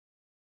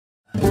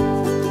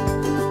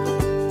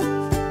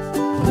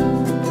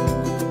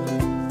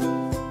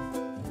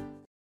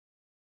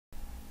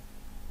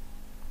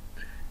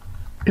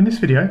In this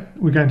video,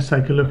 we're going to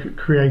take a look at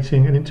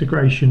creating an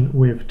integration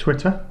with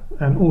Twitter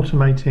and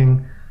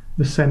automating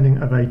the sending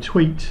of a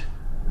tweet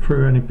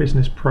through a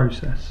business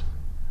process.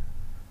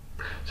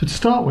 So to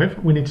start with,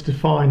 we need to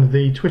define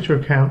the Twitter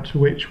account to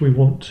which we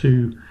want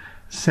to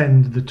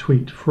send the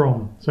tweet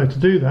from. So to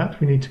do that,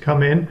 we need to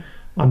come in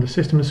under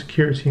System and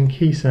Security and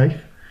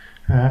KeySafe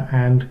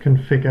and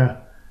configure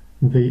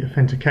the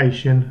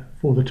authentication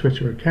for the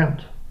Twitter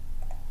account.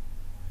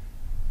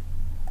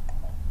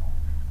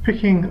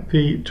 Picking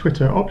the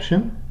Twitter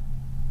option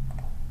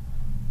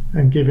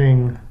and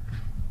giving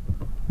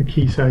the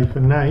KeySafe a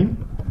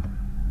name,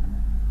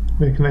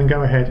 we can then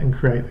go ahead and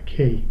create the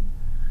key.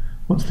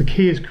 Once the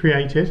key is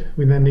created,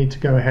 we then need to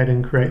go ahead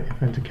and create the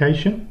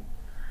authentication.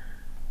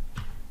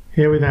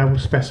 Here we now will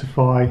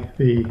specify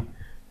the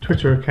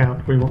Twitter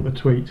account we want the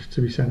tweet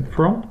to be sent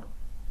from.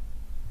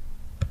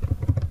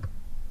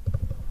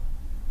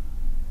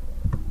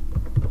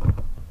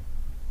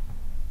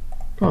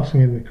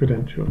 Passing in the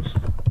credentials.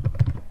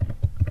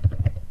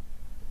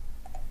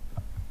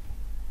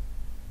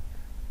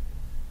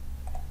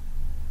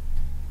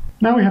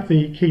 Now we have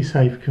the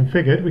KeySafe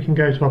configured, we can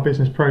go to our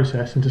business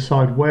process and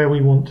decide where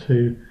we want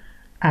to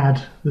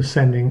add the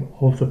sending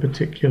of the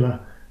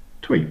particular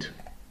tweet.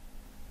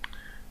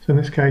 So in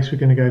this case, we're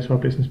going to go to our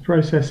business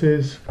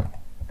processes and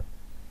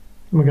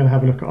we're going to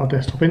have a look at our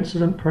desktop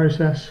incident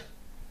process,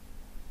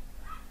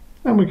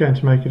 and we're going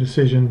to make a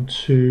decision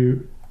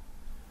to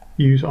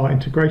use our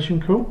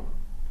integration call.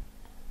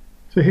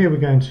 So here we're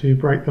going to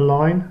break the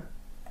line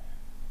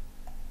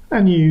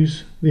and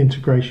use the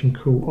integration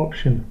call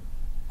option.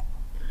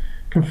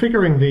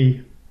 Configuring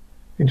the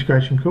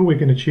integration call, we're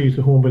going to choose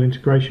the Hornbill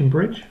integration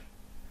bridge,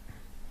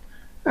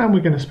 and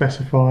we're going to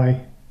specify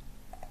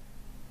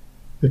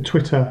the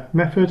Twitter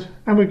method,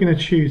 and we're going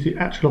to choose the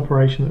actual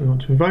operation that we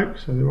want to invoke.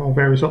 So there are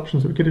various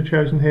options that we could have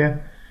chosen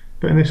here,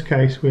 but in this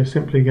case we're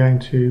simply going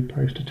to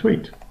post a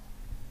tweet.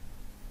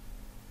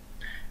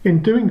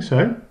 In doing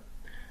so,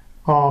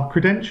 our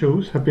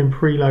credentials have been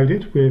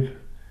preloaded with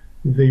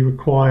the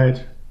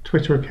required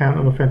Twitter account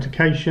and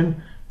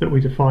authentication that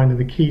we defined in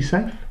the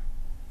KeySafe.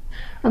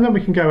 And then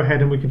we can go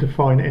ahead and we can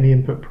define any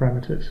input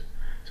parameters.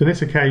 So in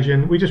this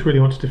occasion, we just really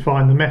want to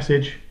define the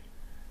message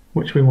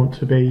which we want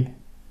to be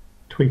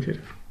tweeted.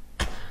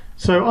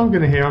 So I'm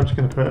just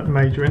going to put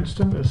major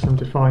incident as some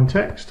defined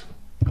text,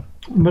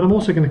 but I'm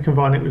also going to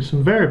combine it with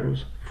some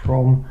variables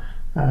from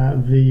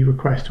the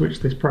request to which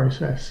this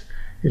process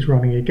is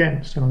running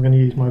against. And I'm going to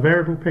use my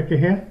variable picker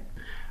here,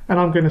 and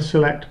I'm going to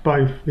select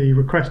both the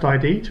request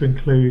ID to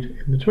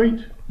include in the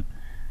tweet,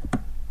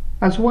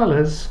 as well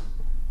as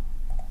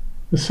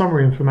the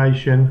summary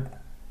information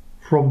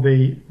from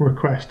the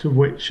request to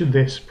which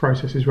this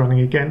process is running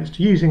against,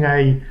 using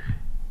a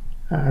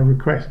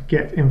request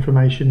get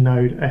information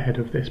node ahead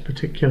of this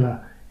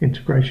particular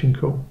integration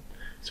call.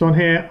 So on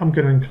here, I'm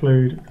going to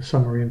include the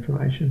summary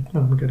information, and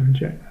I'm going to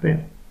inject that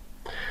in.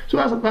 So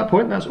at that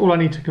point, that's all I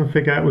need to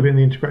configure within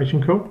the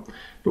integration call.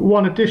 But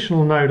one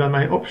additional node I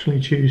may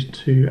optionally choose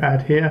to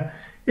add here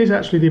is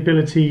actually the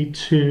ability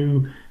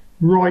to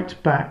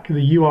write back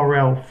the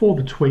URL for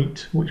the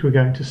tweet which we're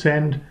going to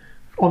send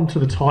onto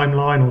the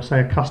timeline, or say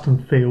a custom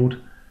field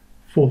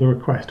for the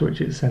request which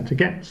it's sent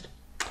against.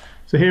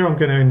 So here I'm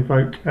going to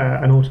invoke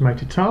an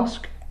automated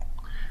task,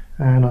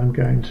 and I'm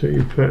going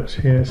to put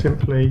here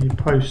simply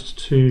post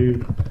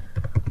to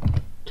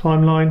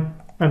timeline,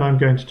 and I'm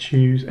going to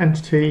choose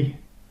entity,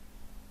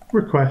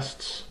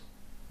 requests,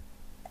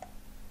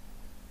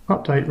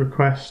 update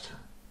request,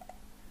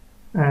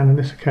 and in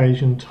this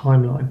occasion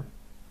timeline.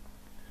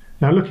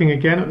 Now looking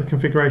again at the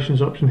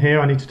configurations option here,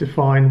 I need to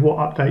define what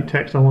update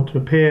text I want to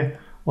appear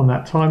on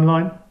that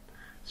timeline.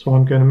 So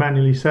I'm going to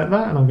manually set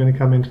that, and I'm going to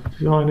come into the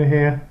designer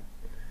here,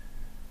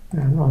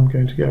 and I'm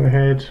going to go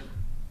ahead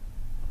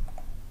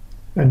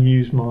and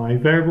use my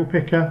variable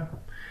picker,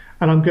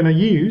 and I'm going to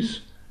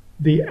use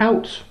the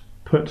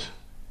output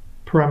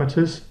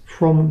parameters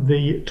from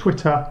the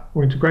Twitter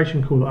or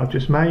integration call that I've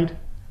just made,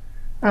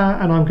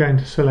 and I'm going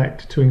to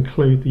select to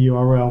include the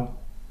URL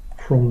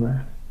from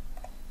there.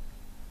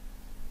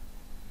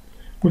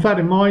 With that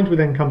in mind, we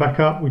then come back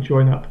up, we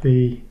join up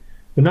the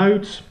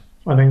nodes.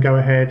 I then go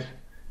ahead,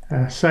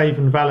 save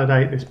and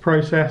validate this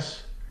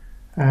process,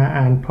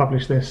 and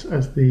publish this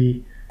as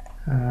the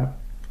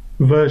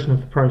version of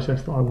the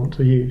process that I want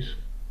to use.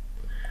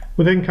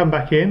 We'll then come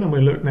back in and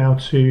we'll look now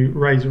to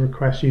raise a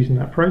request using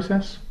that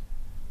process.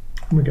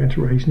 And we're going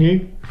to raise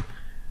new,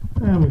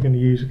 and we're going to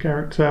use a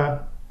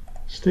character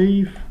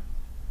Steve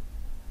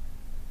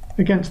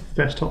against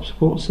the desktop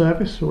support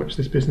service for which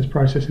this business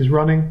process is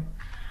running,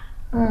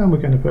 and we're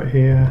going to put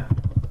here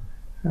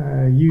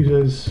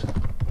users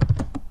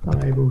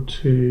unable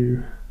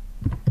to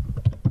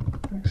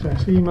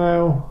access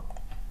email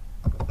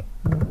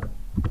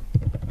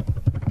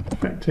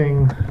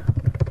affecting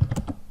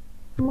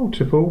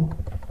multiple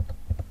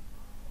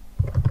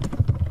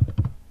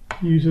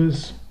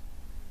users.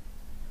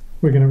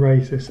 We're going to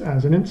raise this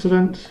as an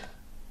incident.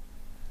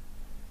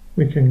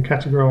 We can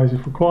categorize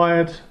if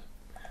required.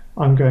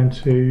 I'm going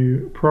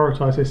to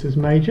prioritize this as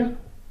major,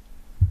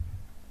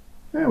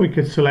 We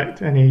could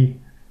select any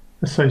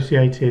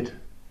associated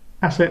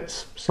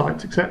assets,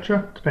 sites,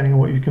 etc., depending on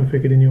what you've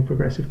configured in your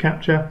progressive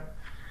capture.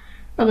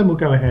 And then we'll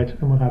go ahead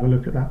and we'll have a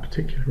look at that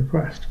particular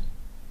request.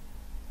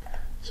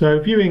 So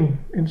viewing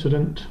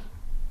incident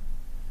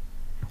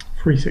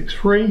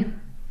 363,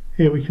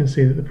 here we can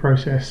see that the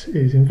process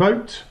is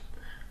invoked.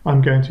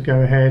 I'm going to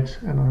go ahead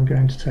and I'm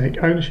going to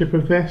take ownership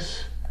of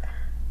this.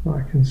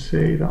 I can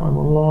see that I'm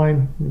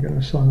online. I'm going to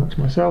assign that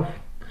to myself.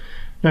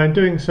 Now in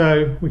doing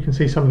so, we can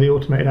see some of the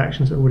automated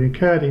actions that have already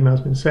occurred.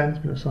 Email's been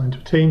sent, been assigned to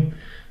a team.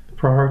 The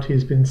priority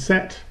has been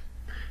set.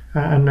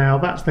 And now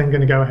that's then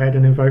going to go ahead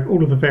and invoke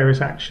all of the various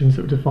actions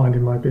that were defined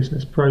in my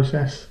business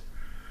process,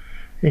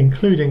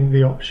 including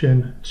the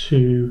option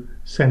to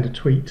send a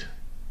tweet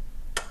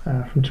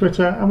from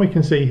Twitter. And we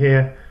can see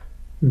here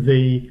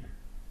the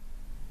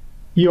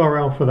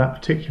URL for that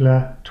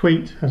particular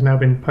tweet has now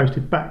been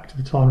posted back to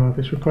the timeline of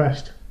this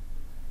request.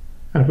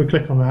 And if we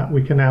click on that,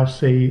 we can now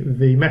see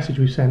the message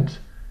we sent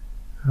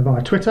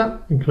via Twitter,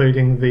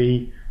 including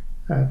the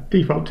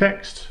default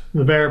text,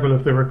 the variable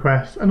of the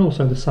request, and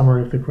also the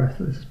summary of the request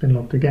that this has been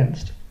logged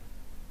against.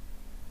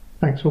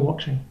 Thanks for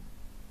watching.